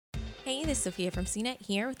Hey, this is Sophia from CNET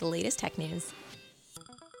here with the latest tech news.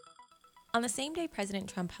 On the same day President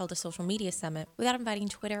Trump held a social media summit without inviting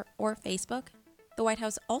Twitter or Facebook, the White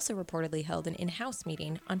House also reportedly held an in-house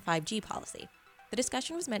meeting on 5G policy. The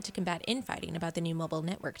discussion was meant to combat infighting about the new mobile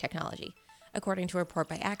network technology, according to a report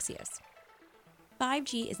by Axios.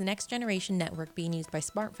 5G is the next-generation network being used by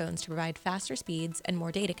smartphones to provide faster speeds and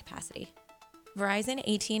more data capacity. Verizon,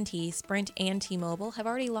 AT&T, Sprint, and T-Mobile have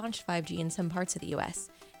already launched 5G in some parts of the U.S.,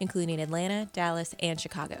 including Atlanta, Dallas, and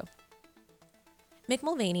Chicago. Mick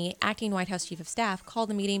Mulvaney, acting White House Chief of Staff, called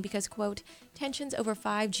the meeting because, quote, tensions over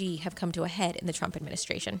 5G have come to a head in the Trump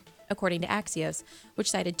administration, according to Axios,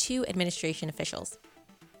 which cited two administration officials.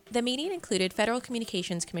 The meeting included Federal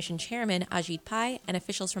Communications Commission Chairman Ajit Pai and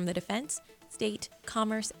officials from the Defense, State,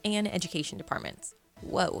 Commerce, and Education departments.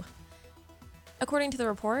 Whoa. According to the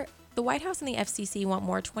report, the White House and the FCC want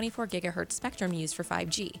more 24 gigahertz spectrum used for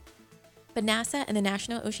 5G. But NASA and the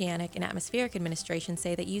National Oceanic and Atmospheric Administration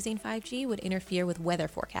say that using 5G would interfere with weather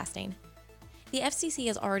forecasting. The FCC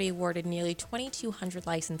has already awarded nearly 2,200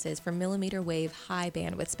 licenses for millimeter wave high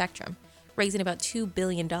bandwidth spectrum, raising about $2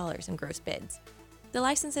 billion in gross bids. The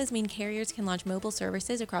licenses mean carriers can launch mobile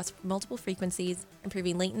services across multiple frequencies,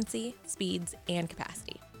 improving latency, speeds, and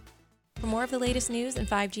capacity. For more of the latest news in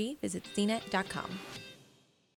 5G, visit cnet.com.